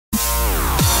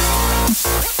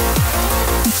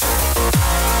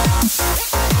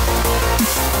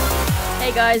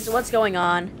Hey guys, what's going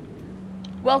on?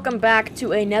 Welcome back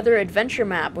to another adventure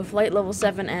map with light level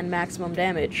 7 and maximum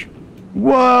damage.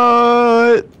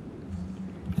 What?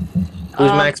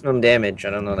 Who's maximum damage?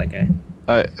 I don't know that guy.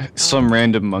 Some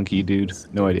random monkey dude.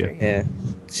 No idea. Yeah,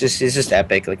 it's just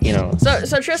epic, like, you know.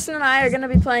 So Tristan and I are gonna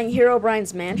be playing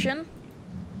Herobrine's Mansion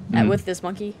with this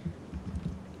monkey.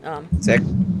 Sick.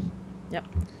 Yep.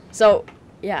 So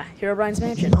yeah, Herobrine's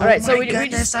Mansion. All right, so we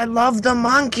just I love the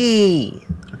monkey.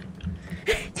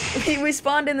 we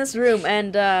spawned in this room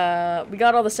and we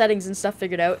got all the settings and stuff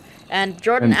figured out. And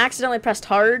Jordan accidentally pressed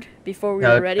hard before we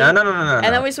were ready. No.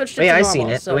 And then we switched it to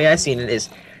normal. The way I seen it is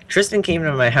Tristan came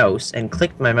to my house and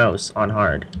clicked my mouse on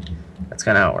hard. That's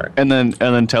kind of how it worked. And then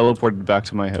teleported back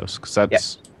to my house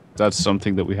because that's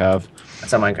something that we have.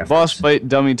 That's how Minecraft Boss works. fight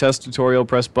dummy test tutorial.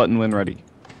 Press button when ready.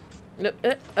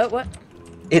 What?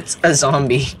 It's a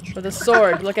zombie. With a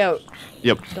sword. Look out.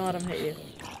 Yep. Don't let him hit you.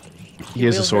 He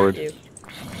has a will sword. hurt you.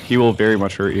 He will very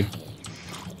much hurt you.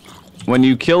 When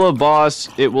you kill a boss,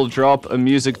 it will drop a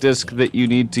music disc that you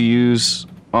need to use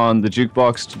on the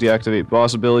jukebox to deactivate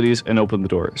boss abilities and open the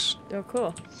doors. Oh,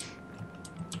 cool.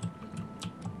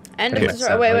 And Okay.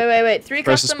 wait.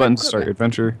 Press this button to start your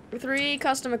adventure. 3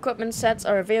 custom equipment sets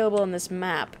are available in this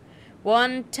map.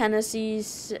 1 Tenacity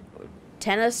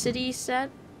set,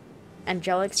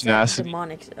 Angelic set, Tenacity.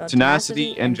 Demonic.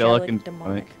 Tenacity, Angelic, and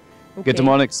Demonic. Okay. Get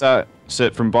demonic set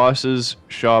from bosses,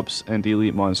 shops, and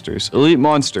elite monsters. Elite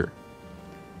monster.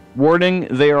 Warning,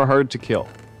 they are hard to kill.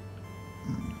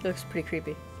 Looks pretty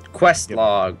creepy. Quest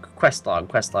log.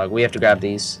 We have to grab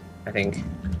these, I think.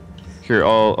 Here,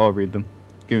 I'll read them.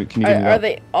 Can you give me Are that?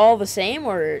 they all the same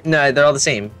or? No, they're all the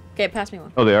same. Okay, pass me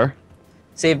one. Oh, they are?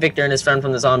 Save Victor and his friend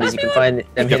from the zombies. You can find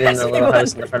them hidden in the little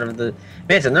house in the front of the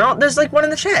mansion. There's like one in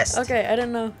the chest. Okay, I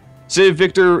didn't know. Save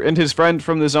Victor and his friend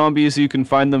from the zombies. You can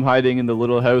find them hiding in the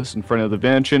little house in front of the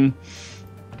mansion.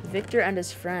 Victor and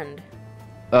his friend.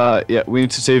 Yeah, we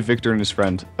need to save Victor and his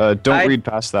friend. Don't read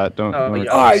past that. Don't.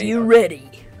 Are you ready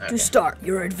to start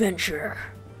your adventure?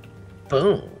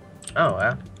 Boom. Oh,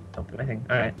 wow. Don't do anything.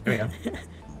 Alright, here we go.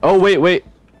 Oh, wait.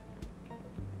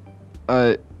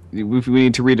 We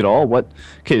need to read it all? What?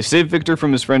 Okay, save Victor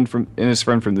from his friend from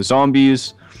the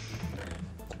zombies.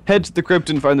 Head to the crypt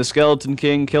and find the Skeleton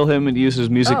King. Kill him and use his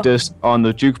music disc on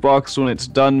the jukebox. When it's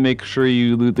done, make sure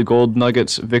you loot the gold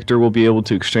nuggets. Victor will be able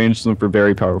to exchange them for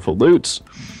very powerful loots.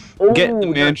 Get in the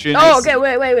mansion. Oh, okay,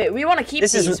 wait. We want to keep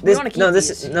these. We want to keep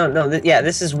these.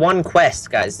 This is one quest,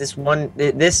 guys. This But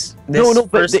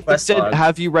quest said, log.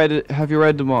 have you read it? Have you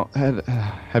read them all?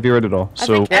 Have you read it all?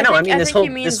 So I mean, this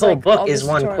whole like, book all is this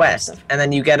one tutorial quest, stuff. and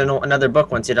then you get another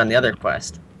book once you're done the other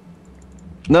quest.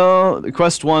 no,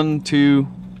 quest 1, 2.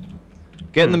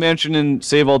 Get in the mansion and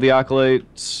save all the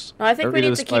acolytes. No, I think we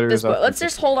need to keep this book. Let's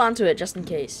just hold on to it just in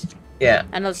case. Yeah.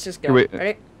 And let's just go. Here, wait.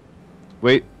 Ready?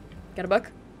 Wait. Got a book?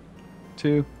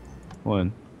 2,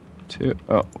 1, 2.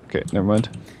 Oh, okay. Never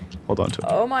mind. Hold on to it.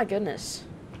 Oh my goodness.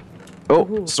 Oh,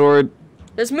 Ooh. sword.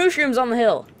 There's mushrooms on the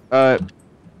hill.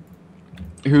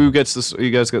 Who gets this? You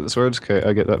guys get the swords? Okay,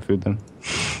 I get that food then.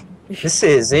 This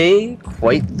is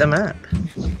quite the map.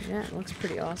 Yeah, it looks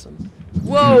pretty awesome.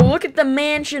 Whoa, look at the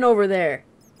mansion over there.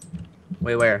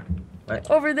 Wait, where? What?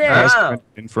 Over there. Ah.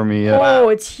 In for me yet. Oh,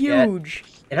 it's huge.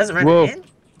 It hasn't Whoa. rendered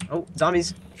in? Oh,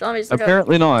 zombies. Zombies, look out.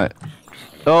 Apparently not.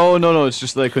 Oh no, it's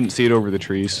just that I couldn't see it over the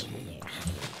trees.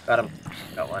 Got him.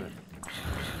 Got one.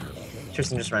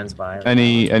 Tristan just runs by.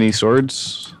 Any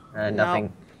swords?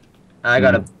 Nothing. I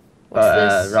got a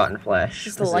What's this? rotten flesh.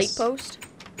 Is this the light post?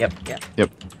 Yep. Yeah.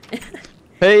 Yep.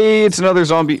 Hey, it's another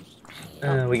zombie.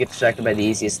 We get distracted by the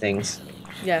easiest things.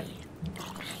 Yeah.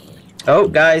 Oh,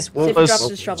 guys. See if he drops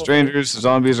his shovel. Strangers,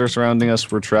 zombies are surrounding us.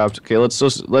 We're trapped. Okay,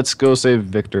 let's go save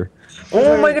Victor.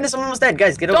 Oh my goodness, I'm almost dead.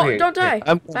 Guys, get over here. Don't die.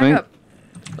 I'm Back coming. up.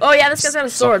 Oh yeah, this guy's got a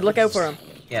sword. Look out for him.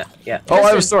 Yeah. Oh, I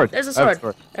have a Listen, sword. There's a I have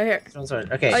sword. Right here. Stone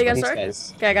sword. Okay. Oh, you got a thanks, sword?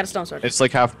 guys. Okay, I got a stone sword. It's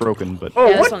like half broken, but Oh,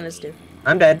 Yeah, this what? one is too.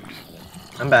 I'm dead.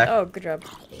 I'm back. Oh, good job.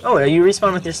 Oh, you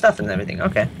respawn with your stuff and everything.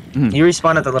 Okay. You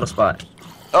respawn at the little spot.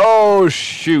 oh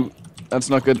shoot, that's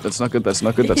not good. That's not good. That's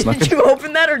not good. That's not Did good. you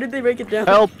open that or did they break it down?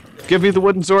 Help! Give me the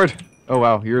wooden sword. Oh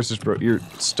wow, yours is broke. Your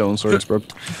stone sword is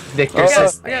broke. Victor Oh,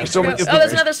 says. Okay, so go. many Oh,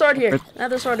 there's another sword here.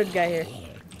 Another sworded guy here.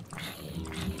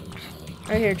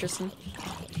 Right here, Tristan.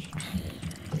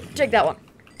 Take that one.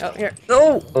 Oh, here.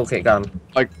 Oh. Okay, got him.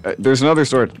 Like, there's another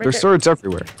sword. There's there. swords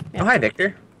everywhere. Oh, hi,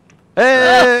 Victor.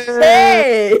 Hey!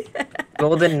 Hey!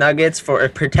 Golden nuggets for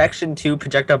protection 2,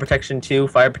 projectile protection 2,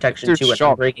 fire protection There's 2, and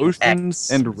shop unbreaking potions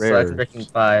X. and Select rares. breaking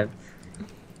 5.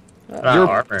 Your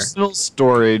Armor. personal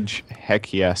storage,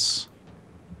 heck yes.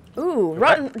 Ooh,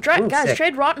 rotten. Ooh, Guys, sick.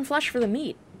 trade rotten flesh for the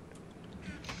meat.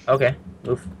 Okay.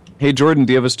 Oof. Hey Jordan,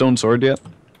 do you have a stone sword yet?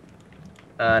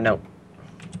 No.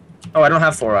 Oh, I don't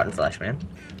have 4 rotten flesh, man.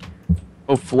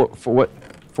 Oh, for what?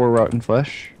 4 rotten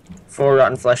flesh? 4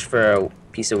 rotten flesh for a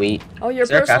piece of wheat. Oh, your Is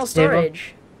there a personal crafting table?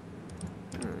 storage.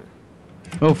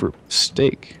 Oh, for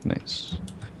steak. Nice.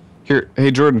 Here,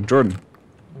 hey Jordan.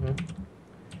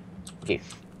 Okay.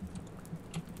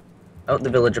 Oh, the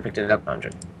villager picked it up.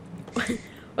 100.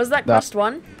 Was that quest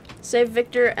 1? Save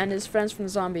Victor and his friends from the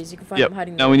zombies. You can find Yep. them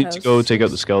hiding in Now the we need to house. go take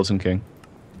out the Skeleton King.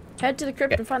 Head to the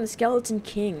crypt and find the Skeleton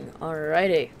King.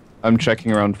 Alrighty. I'm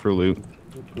checking around for loot.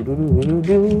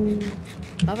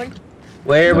 Nothing?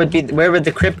 Where would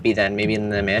the crypt be then? Maybe in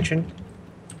the mansion?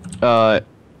 I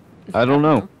don't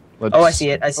know. Let's... Oh, I see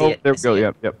it. I see it. There I we go. see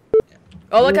it. Yep.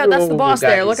 Oh, look out. That's the Ooh, boss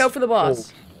there. Look guys. out for the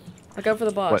boss. Look out for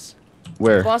the boss.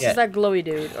 Where? The boss Yeah. is that glowy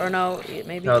dude. Or no,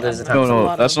 maybe. No, there's I a don't know. ton.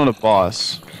 No, that's not a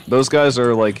boss. Those guys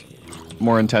are like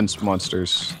more intense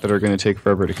monsters that are gonna take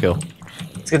forever to kill.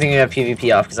 It's a good thing you have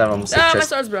PvP off because I'm almost Ah, my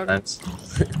sword's broken. times.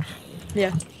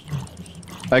 Yeah.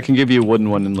 I can give you a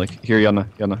wooden one and like here, Yana.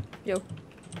 Yo.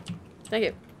 Thank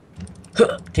you.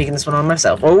 Taking this one on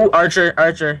myself. Oh, Archer.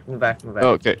 Move back. Oh,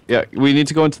 okay, yeah, we need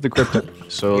to go into the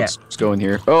crypt, so Yeah. let's just go in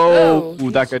here. Oh, Oh,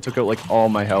 ooh, that guy took out like all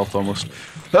my health almost.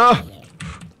 Ah!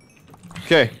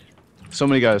 Okay, so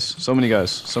many guys.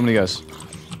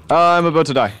 I'm about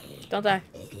to die. Don't die.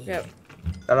 Go.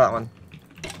 Got that one.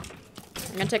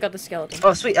 I'm gonna take out the skeleton.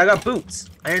 Oh, sweet. I got boots.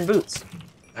 Iron boots.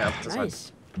 Yeah, this one.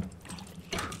 Nice.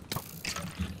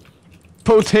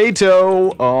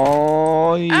 Potato.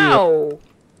 Oh yeah. Ow!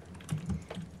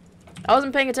 I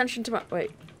wasn't paying attention to my.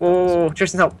 Wait. Oh,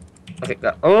 Tristan, help. Okay.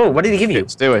 Oh, what did he give you?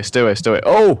 Stay away.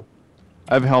 Oh,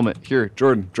 I have a helmet here.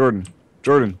 Jordan.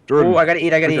 Oh, I gotta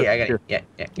eat. Here. Yeah.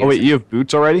 Oh wait, you have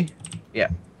boots already? Yeah.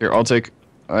 Here, I'll take.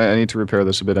 I need to repair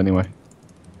this a bit anyway.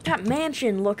 That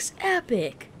mansion looks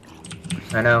epic.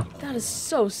 I know. That is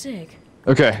so sick.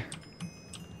 Okay.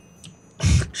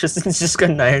 Tristan's just got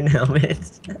an iron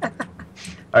helmet.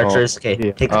 Archers. Okay.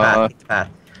 yeah. Take the path. Take the path.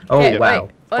 Oh Okay, wow.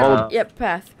 wait. Oh, Follow- yep,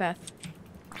 path.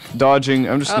 Dodging.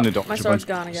 I'm just Oh, gonna dodge. my a sword's bunch.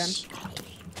 gone again.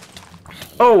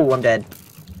 Oh, I'm dead.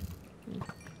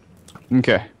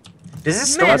 Okay. Does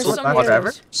this Man, stone there's sword so last many forever?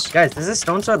 arrows. Guys, does this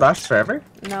stone sword last forever?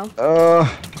 No.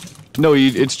 No,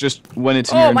 it's just when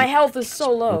it's in Oh, your. my health is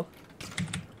so low.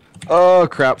 Oh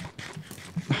crap.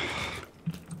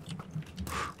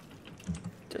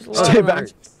 There's a lot Stay of them. back.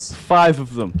 5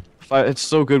 of them. 5. It's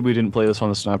so good we didn't play this on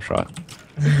the snapshot.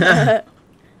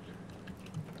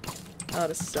 Oh,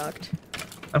 this sucked.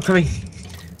 I'm coming.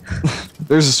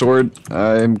 There's a sword.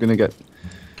 I'm gonna get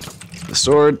the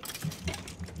sword.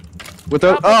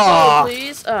 Without. Drop the sword, Ah!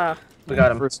 please. We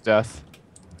got him. First death.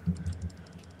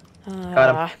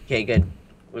 Got him. Okay, good.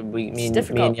 Me and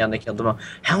difficult. Yana killed them all.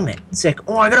 Helmet. Sick.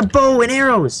 Oh, I got a bow and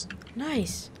arrows.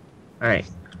 Nice. All right.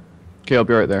 Okay, I'll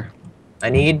be right there. I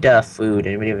need food.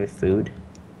 Anybody have food?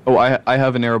 Oh, I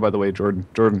have an arrow by the way, Jordan.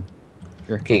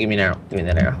 Okay, give me an arrow. Give me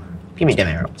that arrow. Give me them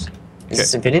arrows. Is Okay.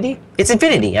 this infinity? It's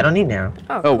infinity. I don't need an arrow.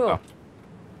 Oh, Oh cool. wow.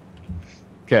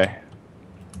 Okay.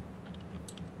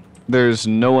 There's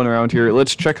no one around here.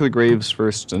 Let's check the graves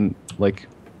first and like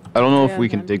I don't know Yeah, if we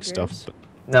can man, dig graves. stuff. But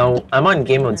No, I'm on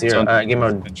game mode it's 0. on Game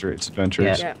mode. adventure. It's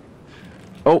adventures. Yeah.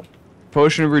 Oh,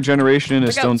 potion of regeneration and a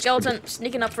Look stone. out, skeleton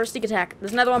sneaking up for a sneak attack.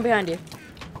 There's another one behind you.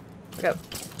 Look out.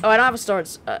 Oh, I don't have a sword.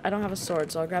 I don't have a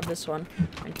sword, so I'll grab this one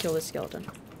and kill this skeleton.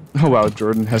 Oh wow,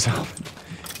 Jordan has a helmet.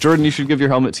 Jordan, you should give your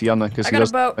helmet to Yana because I he got a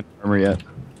doesn't bow. have any armor yet.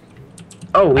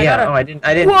 Oh I yeah. got a- Oh, I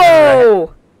didn't.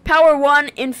 Whoa! Power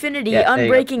 1, Infinity, Yeah, there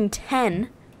you go. Unbreaking 10.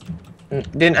 I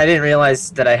didn't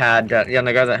realize that I had.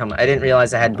 Yana got that helmet. I didn't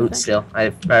realize I had boots still. I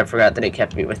forgot that it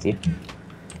kept me with you.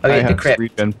 Okay, the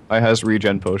crypt. I has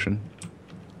regen potion.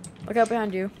 Look out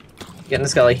behind you. Get in the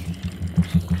skelly.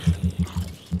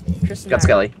 Tristan Got and I are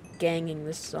skelly. ganging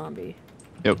this zombie.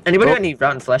 Yep. Anybody Oh, got any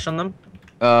rotten flesh on them?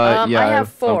 I yeah, have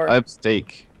 4. I have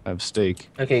steak.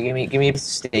 Okay, give me a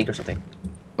steak or something.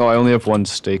 Oh, I only have 1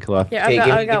 steak left. Yeah, Okay,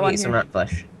 I got give one me some here. rotten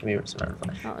flesh. Give me some rotten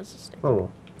flesh. Oh, it's a steak.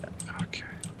 Oh. Okay.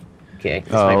 Okay.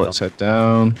 this might Let's fill- head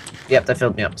down. Yep, that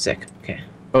filled me up. Sick. Okay.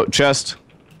 Oh, chest.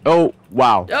 Oh,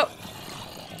 wow. Oh,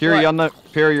 Here, what? Yana,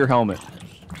 prepare your helmet.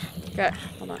 okay.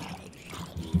 Hold on.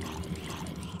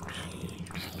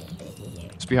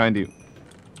 It's behind you.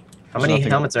 How There's many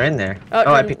nothing- helmets are in there? Oh,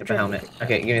 Oh, I turn- picked up a turn- helmet.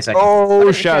 Okay, give me a second. Oh, Put it in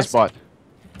the chest. Shazbot.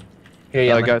 Here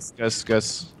you go.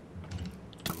 Guess.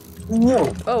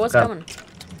 Whoa. Oh, what's Go. coming?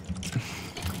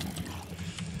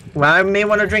 Well, I may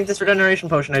want to drink this regeneration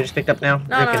potion I just picked up now.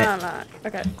 No, Drinking no, it. no.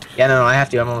 Okay. Yeah, no, I have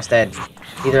to. I'm almost dead.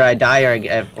 Either I die or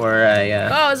I.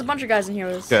 Oh, there's a bunch of guys in here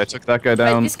with us. Okay, I took that guy Wait,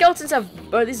 down. these skeletons have,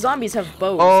 or these zombies have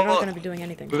bows. Oh. They're not gonna be doing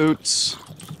anything. Boots.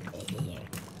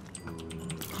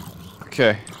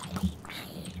 Okay.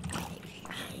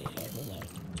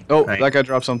 Oh, Right. that guy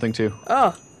dropped something too.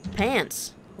 Oh,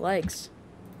 pants, legs.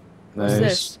 What's Nice.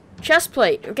 this? Chest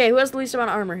plate. Okay, who has the least amount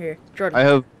of armor here? Jordan. I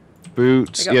have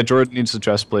boots. There you go. Yeah, Jordan needs the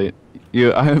chest plate.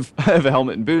 I have a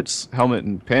helmet and boots, helmet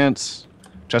and pants,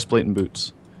 chest plate and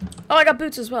boots. Oh, I got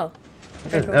boots as well.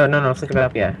 Okay, cool. Oh, no, flick it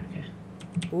up, yeah.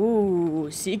 Okay. Ooh,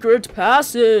 secret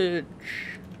passage.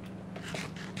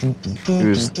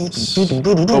 Who's-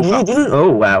 Oh, wow. Oh,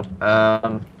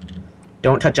 wow.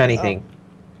 Don't touch anything.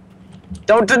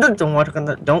 Don't walk on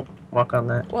that. Don't walk on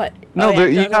that. What? No, oh, yeah,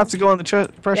 you have to go on the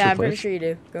pressure Yeah, I'm plate. pretty sure you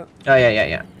do. Go. Oh,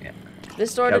 yeah.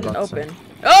 This door Yeah, didn't go outside. open.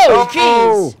 Oh,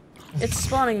 Oh! jeez! It's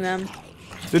spawning them.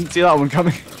 Didn't see that one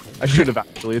coming. I should have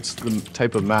actually. It's the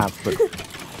type of map, but Oh,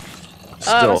 my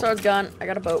still. sword's gone. I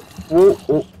got a boat.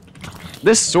 Oh.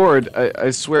 This sword,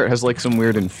 I swear, it has like some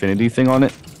weird infinity thing on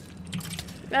it.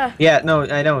 Ah, Yeah, no,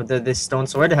 I know. This stone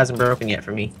sword hasn't broken yet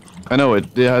for me. I know it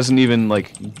hasn't even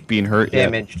like been hurt yet.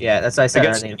 Damaged. Yeah, that's why I I said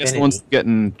guess, on the I guess infinity. one's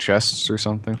getting chests or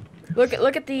something. look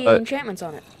at the But- enchantments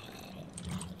on it.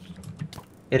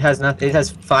 It has nothing. It has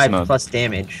 5 not. plus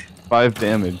damage. 5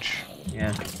 damage.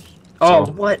 Yeah. Oh,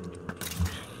 So- what?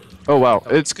 Oh wow,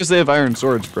 it's because they have iron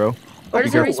swords, bro. Where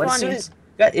does it careful. respawn As soon you? as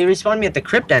it respawned me at the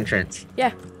crypt entrance.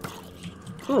 Yeah,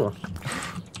 Cool.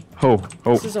 Oh,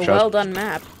 this is a chest. well done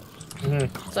map. Mhm.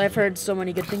 So I've heard so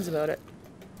many good things about it.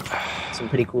 Some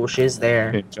pretty cool shiz there.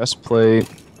 Okay, chest plate.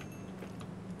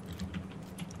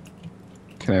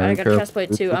 Can I I got a repair- chest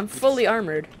plate too. I'm fully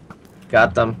armored.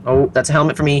 Got them. Oh, that's a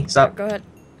helmet for me. Stop. Go ahead.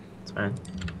 It's fine.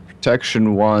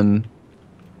 Protection 1.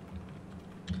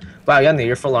 Wow, Yanni,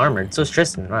 you're full armored. So is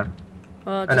Tristan. Wow.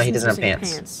 Well, Oh, no, he Tristan's doesn't have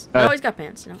missing pants. No, he's got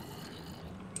pants.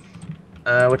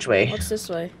 No. Which way? What's this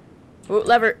way? Ooh,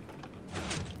 lever.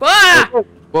 Ah! Whoa,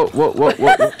 whoa, whoa, whoa,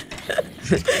 whoa.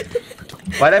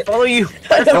 Why'd I follow you?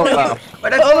 Oh, wow.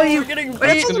 Why'd I follow you? We're getting Why'd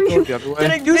I beat. It's follow gonna go you? the other way.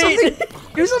 Getting Do beat. something.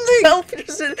 Do something. Help,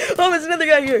 Tristan. Oh, there's another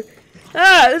guy here.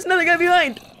 Ah, there's another guy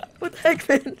behind. What the heck,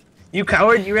 man? You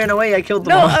coward! You ran away. I killed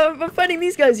them No, all. I'm fighting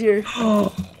these guys here.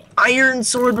 Iron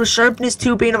sword with sharpness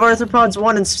 2, bane of arthropods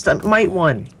 1, and might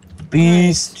 1.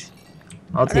 Beast.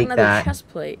 I'll I got take another that. chest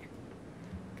plate.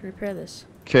 Can repair this.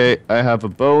 Okay, I have a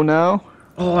bow now.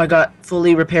 Oh, I got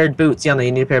fully repaired boots. Yana,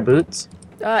 you need a pair of boots?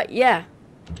 Yeah.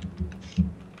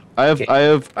 I have Okay. I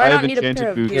have I I don't have need a pair enchanted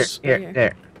of boots. Here, Yes, here, right here.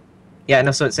 there. Yeah,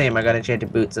 no, so it's same. I got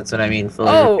enchanted boots. That's what I mean. Fully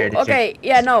Oh, repaired. okay.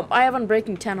 Yeah, no, I have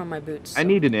Unbreaking 10 on my boots. I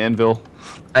need an anvil.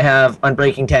 I have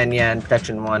Unbreaking 10, yeah, and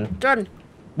Protection 1. Jordan.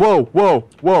 Whoa, whoa,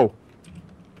 whoa.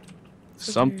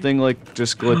 Something like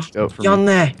just glitched out for me.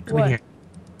 Yanni, come What? in here.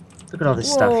 Look at all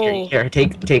this stuff Whoa. here. Here,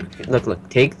 take, look,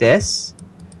 take this.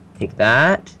 Take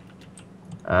that.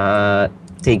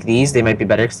 Take these. They might be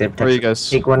better because they have Where are you protection. guys?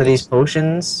 Take one of these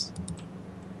potions.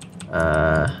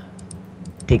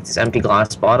 Take this empty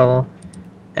glass bottle.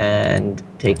 And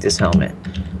take this helmet.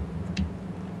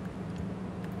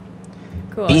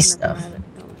 Cool. Beast I've never stuff. had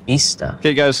it. Beast stuff.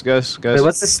 Okay, guys. Wait,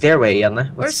 what's the stairway, Yanni?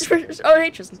 Where's oh, hey,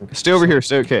 Tristan. Stay over here.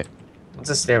 Stay okay. What's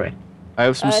the stairway? I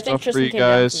have some I think stuff for Tristan you came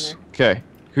down guys. from Okay.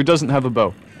 Who doesn't have a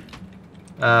bow?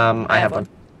 I have one.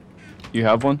 You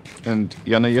have one? And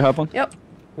Yana, you have one? Yep.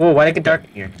 Whoa, why'd it get dark in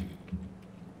here?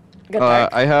 Got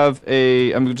dark. I have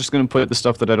a. I'm just gonna put the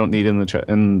stuff that I don't need in the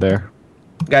in there.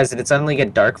 Guys, did it suddenly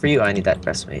get dark for you? I need that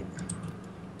breastplate.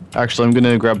 Actually, I'm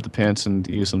gonna grab the pants and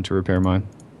use them to repair mine.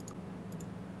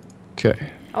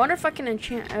 Okay. I wonder if I can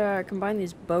enchant, combine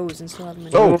these bows and still have them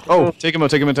in. Oh, take him out,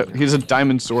 take him out. He's a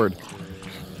diamond sword.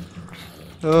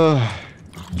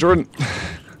 Jordan.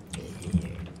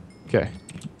 Okay.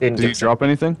 Didn't Did you get some- drop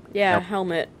anything? Yeah, Nope.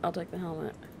 helmet. I'll take the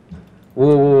helmet.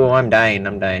 Whoa, I'm dying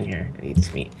here. I eat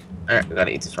this meat. Alright, I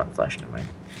gotta eat this rotten flesh, never mind.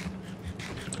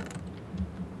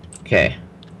 Okay.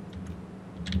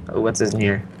 Oh, what's this in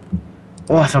here?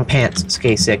 Oh, I found pants.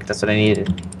 Okay, sick. That's what I needed.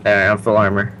 There, I'm full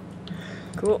armor.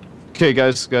 Cool. Okay,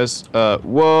 guys.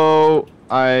 Whoa!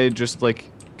 I just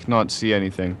cannot see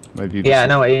anything. My view. Yeah, just-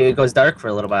 no, it goes dark for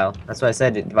a little while. That's why I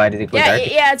said it. Why did it go Yeah,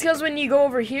 dark? yeah. It's because when you go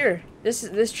over here,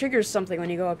 this triggers something when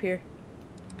you go up here.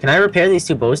 Can I repair these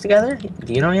two bows together?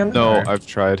 Do you know him? No, Or- I've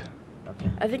tried. Okay.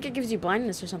 I think it gives you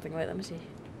blindness or something. Wait, let me see.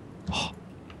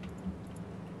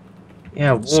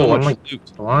 Yeah, whoa, So I'm much like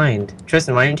loot. blind.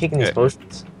 Tristan, why aren't you taking these Okay.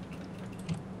 potions?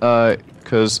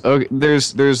 Cause okay,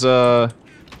 there's a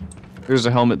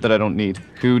helmet that I don't need.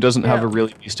 Who doesn't have Yeah. a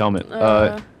really beast helmet?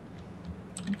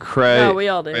 Cray. No, we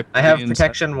all do. I have Cray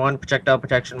protection 1, projectile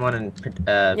protection 1,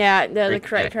 and Yeah, the Great,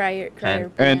 cry and-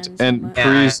 and helmet. Yeah,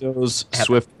 Prizo's I have-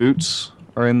 swift boots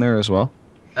are in there as well.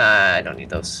 I don't need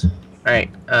those. Alright,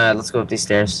 let's go up these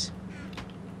stairs.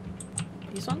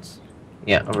 These ones.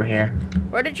 Yeah, over here.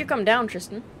 Where did you come down,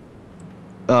 Tristan?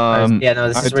 Yeah, no,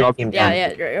 this is where you came down. Yeah,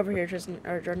 right over here, Tristan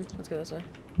or Jordan. Let's go this way.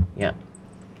 Yeah.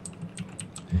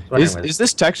 Is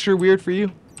this texture weird for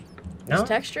you? No. This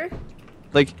texture?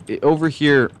 Like over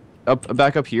here,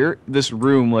 back up here, this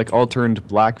room like all turned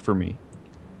black for me.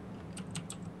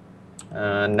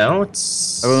 No,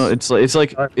 it's. I don't know.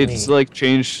 It's like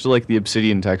changed to like the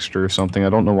obsidian texture or something. I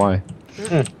don't know why.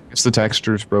 It's the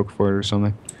textures broke for it or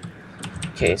something.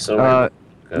 Okay, so.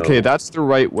 Okay, that's the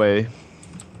right way.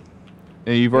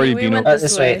 And you've already been went over.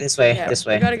 This way. Yeah, This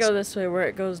way. We gotta go this way where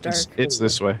it goes dark. It's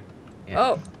this way. Yeah.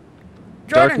 Oh.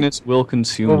 Jordan. Darkness will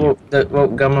consume you. Whoa,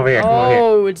 come over here. Come over here.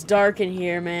 Oh, it's dark in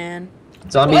here, man.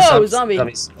 Zombies. Whoa,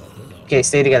 Zombies. Okay,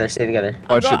 stay together. Stay together.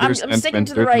 Watch it, I'm there's sticking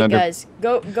to the there's right, Ender. guys.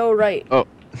 Go right. Oh.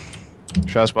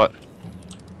 Shot spot.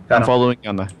 Got I'm him. following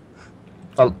Yana.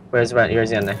 Where's the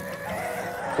end there?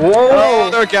 Oh,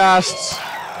 they're ghasts.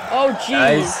 Oh,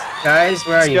 jeez. Guys,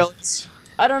 where are you? Skeletons.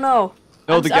 I don't know.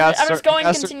 No, I'm the just ghasts going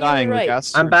are continually dying. right. The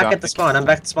ghasts I'm are back dying. at the spawn. I'm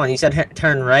back at the spawn. You said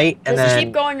turn right, and Just then.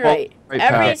 keep going right. right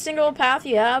Every path. single path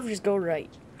you have, just go right.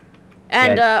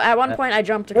 And Yeah, at one point, I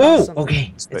jumped across Oh, something.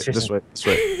 okay. This way.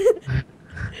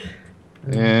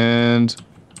 And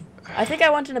I think I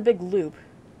went in a big loop.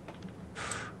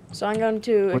 So I'm going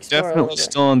to we're explore a definitely little bit.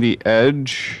 still on the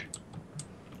edge.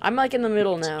 I'm like in the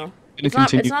middle now. Gonna It's not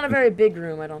continue. a very big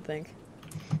room, I don't think.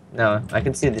 No, I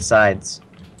can see the sides.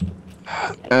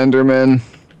 Enderman.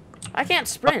 I can't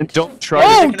sprint. Don't try.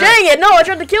 Oh, to... dang it! No, I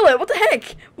tried to kill it. What the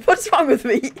heck? What's wrong with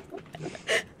me?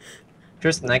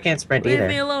 Tristan, I can't sprint Leave either.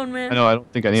 me alone, man. I know. I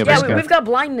don't think any of us Yeah, can. we've got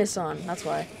blindness on. That's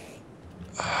why.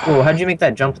 Oh, how'd you make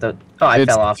that jump though? Oh, I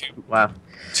It's fell off. Wow.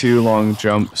 Too long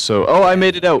jump. So. Oh, I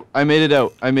made it out. I made it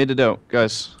out,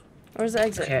 guys. Where's the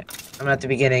exit? Okay, I'm at the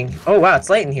beginning. Oh wow, it's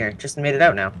light in here. Tristan made it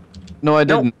out now. No, I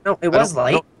didn't. No, it I was don't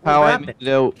light. know how What I happened? made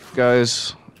it out,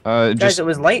 guys. Guys, Just it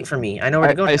was light for me. I know where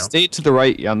to go I now. stayed to the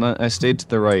right, Yana. I stayed to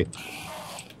the right.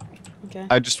 Okay.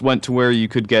 I just went to where you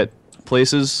could get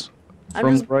places I'm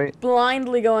from just the right.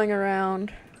 blindly going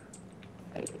around.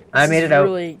 I This made is it out.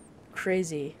 Really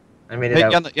crazy. I made it Hey,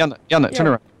 out. Yana, Yeah. turn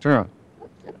around.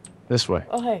 This way.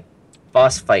 Oh, hey.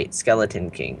 Boss fight, Skeleton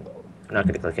King. I'm not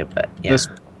gonna click it, but yeah. This.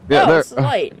 Yeah, oh, there. it's the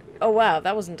light. Oh, wow.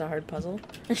 That wasn't a hard puzzle.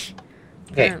 Okay,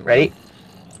 apparently. ready?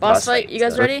 Boss fight. You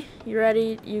guys so- ready? You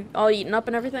ready? You all eaten up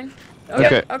and everything? Yeah.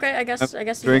 Okay. Okay. I guess. you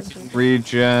Drink, guys-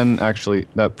 regen. Actually,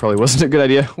 that probably wasn't a good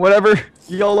idea. Whatever.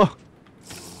 YOLO.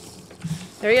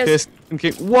 There he is.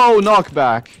 Okay. Whoa,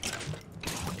 knockback.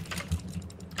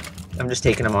 I'm just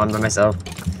taking them on by myself.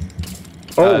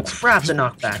 Oh it's- crap, the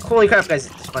knockback. Holy crap, guys,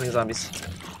 it's spawning zombies.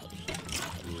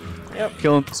 Yep.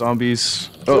 Killing zombies.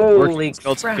 Oh, working Holy the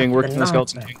Skeleton crap, King. Working the the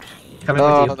Skeleton knockback. King. Coming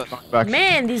Oh, with you. that knockback.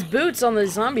 Man, these boots on the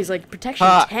zombies like protection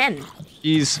Ha. 10.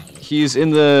 He's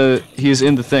in the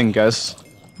thing, guys.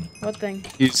 What thing?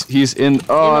 He's in.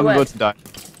 Oh, In the I'm what? about to die.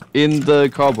 In the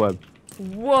cobweb.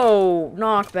 Whoa,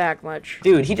 knockback much.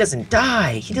 Dude, he doesn't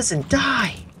die. He doesn't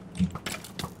die.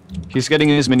 He's getting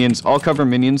his minions. I'll cover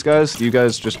minions, guys. You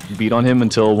guys just beat on him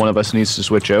until one of us needs to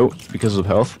switch out because of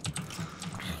health.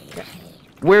 Okay.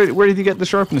 Where did you get the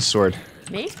sharpness sword?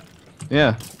 Me?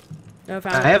 Yeah, No, I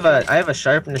found I have a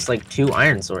sharpness like 2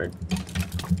 iron sword.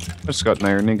 I just got an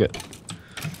iron ingot.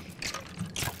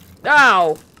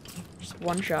 Ow! Just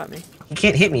one shot me. You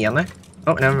can't hit me, Emma.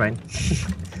 Oh, never mind.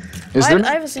 Is I there?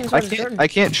 have the same sword as Jordan. I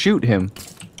can't shoot him.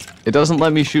 It doesn't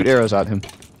let me shoot arrows at him.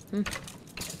 Hmm.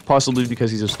 Possibly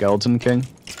because he's a skeleton king.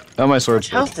 Oh, my sword's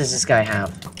How much health does this guy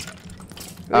have?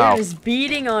 We're Ow. just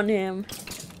beating on him.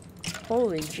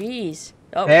 Holy jeez.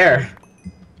 Oh, There.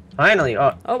 Finally.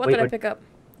 Oh, Oh, what wait, did I wait. pick up?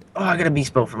 Oh, I got a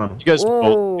beast bow from him. You guys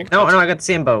Whoa. both. No, I got the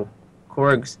same bow.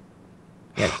 Korg's.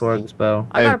 Yeah, Korg's bow.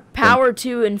 I got a I- power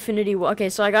 2 infinity. Okay,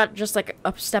 so I got just like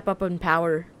a step up in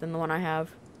power than the one I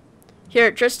have.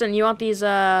 Here, Tristan, you want these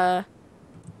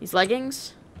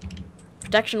leggings?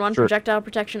 Protection 1, Sure. projectile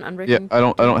protection, Yeah, unbreaking. I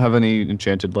don't have any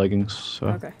enchanted leggings, so.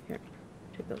 Okay, here.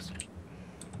 Take those.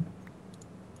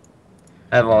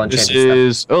 I have all This enchanted stuff.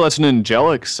 is. Oh, that's an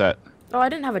angelic set. Oh, I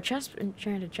didn't have a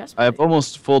enchanted chest. I have plate.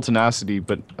 almost full tenacity,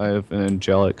 but I have an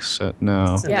angelic set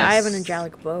now. Yeah, I have an Nice.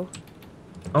 angelic bow.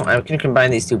 Oh, I can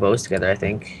combine these 2 bows together, I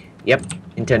think. Yep,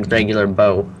 into a regular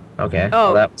bow. Okay,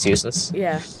 well, Oh. that was useless.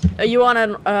 Yeah. You want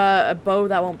a bow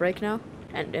that won't break now?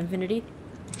 And infinity?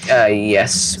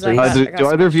 Yes, 'Cause I please. got- Do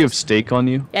either of you have steak on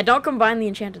you? Yeah, don't combine the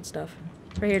enchanted stuff.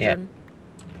 Right here, Yeah. Jordan.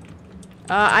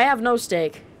 I have no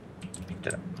steak.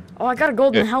 Oh, I got a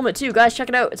golden Yeah. helmet too. Guys, check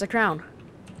it out. It's a crown.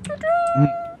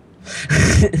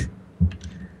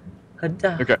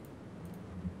 Okay.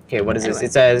 Okay, what is this? Anyway.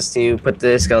 It says to put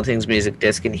the Skeleton's music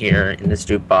disc in here in this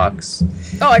jukebox.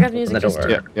 Oh, I got music the just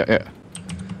door. Yeah.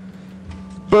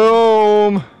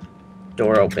 Boom!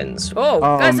 Door opens. Oh,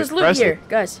 guys, there's loot press here. it.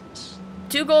 Guys.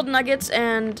 2 gold nuggets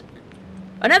and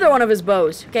another one of his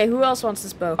bows. Okay, who else wants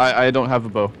this bow? I don't have a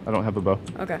bow. I don't have a bow.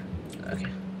 Okay. Okay.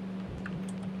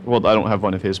 Well, I don't have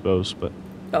one of his bows, but.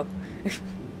 Oh.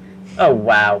 Oh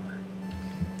wow.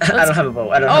 I don't have a bow.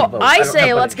 I don't have a bow. I don't say have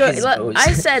one let's of go. his bows.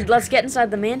 I said let's get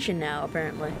inside the mansion now.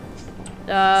 Apparently.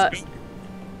 Oh,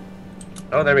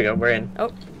 there we go. We're in.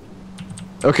 Oh.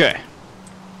 Okay.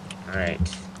 All right.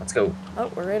 Let's go.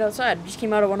 Oh, we're right outside. We just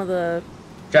came out of one of the.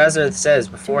 Jazzer says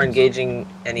before engaging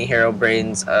any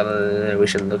Herobrines, we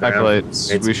should look around.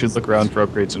 Acolytes, we should look around for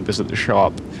upgrades and visit the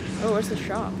shop. Oh, where's the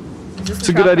shop? Is this It's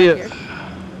the a good shop back idea. here?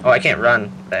 Oh, I can't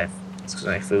run. But it's because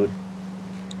of my food.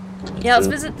 Yeah, let's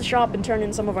visit the shop and turn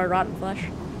in some of our rotten flesh.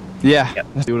 Yeah, Yep.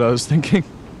 that's what I was thinking.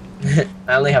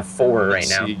 I only have 4 right Let's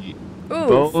now. see.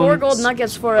 Ooh, 4 gold Bones.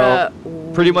 nuggets for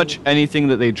Pretty much anything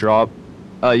that they drop.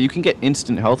 You can get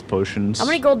instant health potions. How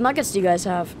many gold nuggets do you guys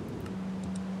have?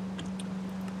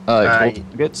 Gold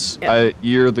nuggets? Yeah.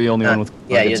 You're the only one with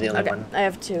Yeah, nuggets. you're the only Okay, one. I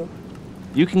have 2.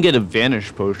 You can get a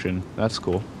vanish potion. That's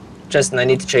cool. Justin, I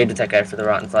need to trade with that guy for the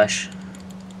rotten flesh.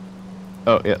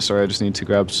 Oh, yeah, sorry, I just need to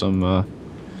grab some,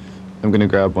 I'm gonna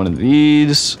grab one of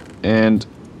these, and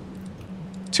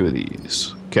 2 of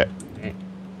these. Okay.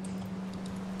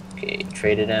 Okay,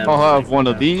 traded him. I'll have 1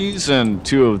 of these, and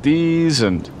 2 of these,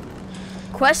 and...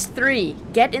 Quest 3: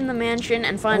 get in the mansion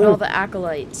and find all the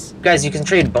acolytes. Guys, you can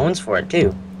trade bones for it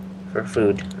too, for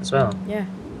food as well. Yeah.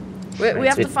 We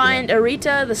have to find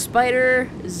Arita the spider,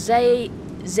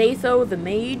 Zatho the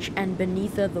mage, and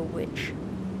Benitha the witch.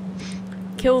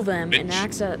 Kill them and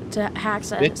to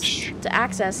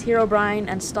access Herobrine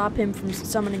and stop him from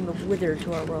summoning the Wither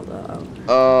to our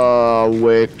world.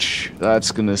 Witch.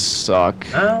 That's gonna suck.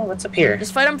 Oh, what's up here?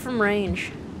 Just fight him from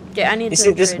range. Okay, I need You to.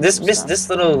 see, trade some stuff. this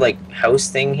little like house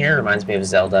thing here reminds me of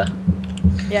Zelda.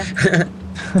 Yeah.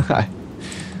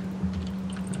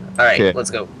 All right, Okay. let's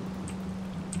go.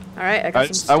 All right, I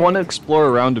got some. I want to steak. explore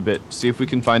around a bit, see if we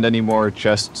can find any more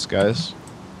chests, guys.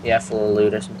 Yeah, full of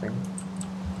loot or something.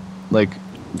 Like,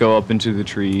 go up into the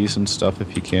trees and stuff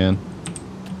if you can.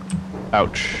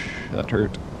 Ouch, that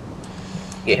hurt.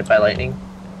 Get hit by lightning.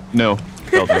 No,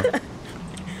 fell down.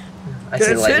 I see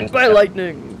the Gets lightning. hit by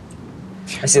lightning.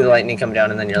 I see the lightning come down,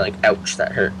 and then you're like, "Ouch,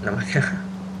 that hurt." And I'm like,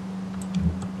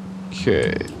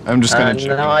 Okay, I'm just gonna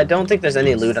check. "No, I don't think there's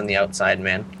any loot on the outside,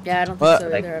 man." Yeah, I don't think Well, so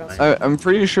like, either. I don't I'm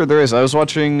pretty sure there is. I was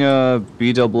watching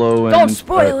B-Double-O and Don't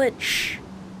spoil it. Shh.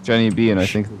 Jenny B, and I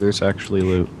think that there's actually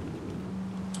loot.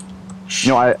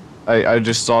 No, I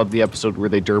just saw the episode where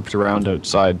they derped around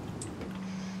outside.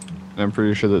 And I'm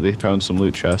pretty sure that they found some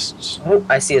loot chests. Oh,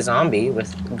 I see a zombie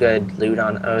with good loot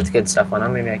on, with good stuff on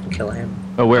him. Maybe I can kill him.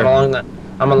 Oh, where?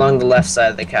 I'm along the left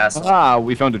side of the castle. Ah,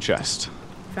 we found a chest.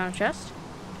 Found a chest.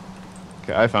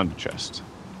 Okay, I found a chest.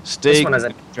 Steak one has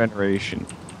a- generation.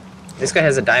 This guy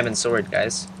has a diamond sword,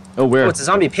 guys. Oh, where? Oh, it's a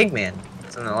zombie pigman.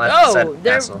 It's on the left side Oh, of the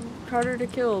they're castle. harder to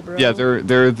kill, bro. Yeah,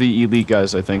 they're the elite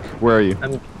guys, I think. Where are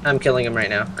you? I'm killing him right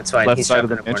now. That's fine. Left He's side trapped of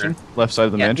the in a corner. mansion? Left side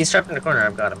of the Yeah, mansion? he's trapped in a corner.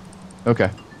 I've got him.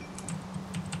 Okay.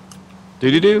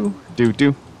 Do-do-do.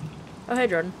 Do-do. Oh, hey,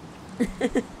 Jordan.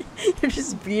 You're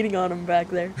just beating on him back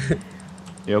there.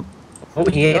 Yep. Oh,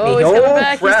 he hit Oh, me. he's Oh, coming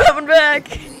back. crap. He's coming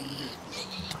back.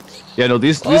 Yeah, no,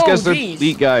 these Oh, guys, they're jeez.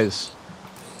 elite guys.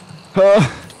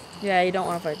 Yeah, you don't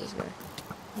want to fight this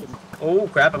guy. Oh,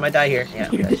 crap. I might die here. Yeah.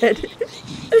 You're okay. dead.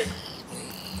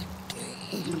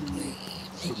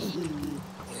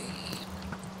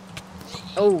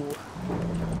 Oh.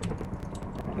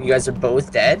 You guys are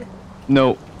both dead?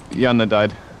 No, Yana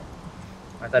died.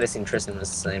 I thought I seen Tristan was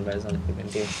slain by his own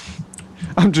pigman too.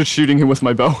 I'm just shooting him with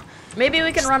my bow. Maybe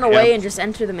we can run away and just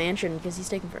enter the mansion because he's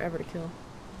taking forever to kill.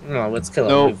 No, let's kill him.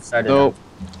 No, We've started no. him.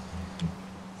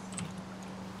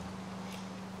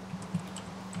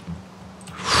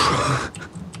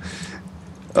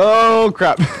 Oh,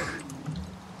 crap.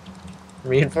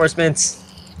 Reinforcements.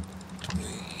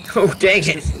 Oh, dang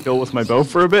it. Go with my bow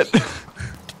for a bit.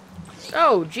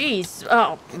 Oh, jeez.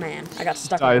 Oh, man. I got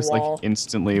stuck on Dies the wall. like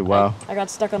instantly. Wow. I got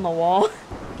stuck on the wall.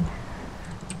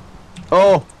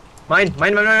 Oh. Mine.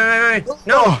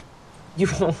 No. You.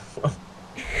 What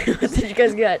did you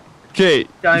guys get? Okay.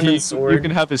 Diamond You sword.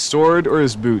 can have his sword or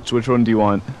his boots. Which one do you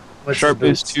want? What's his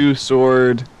Sharpness boots? 2,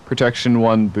 sword, protection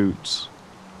 1, boots.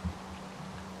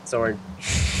 Sword.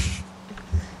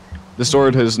 The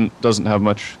sword doesn't have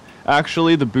much.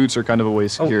 Actually, the boots are kind of a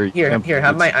waste. Oh, Here, here. have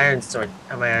Have boots. my iron sword.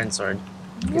 Have my iron sword.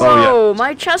 Whoa,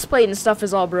 my chest plate and stuff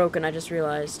is all broken, I just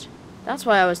realized. That's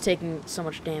why I was taking so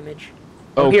much damage.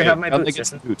 Oh, here, Okay, have my I'll boots, get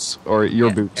some Tristan. boots or your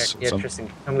Yeah, boots. Yeah, some. Tristan.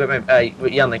 Come get my.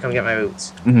 Yanli, come get my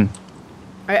boots. Mhm.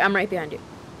 Alright, I'm right behind you.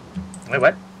 Wait,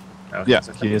 what? Oh, Yeah,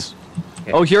 so- he is.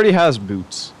 Okay. Oh, he already has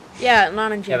boots. Yeah,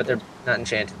 not enchanted. Yeah, but they're not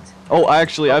enchanted. Oh,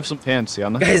 actually, I have some pants,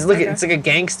 Yana. Guys, look, it's like a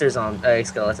gangster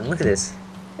skeleton. Look at this.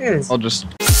 Look at this. I'll just...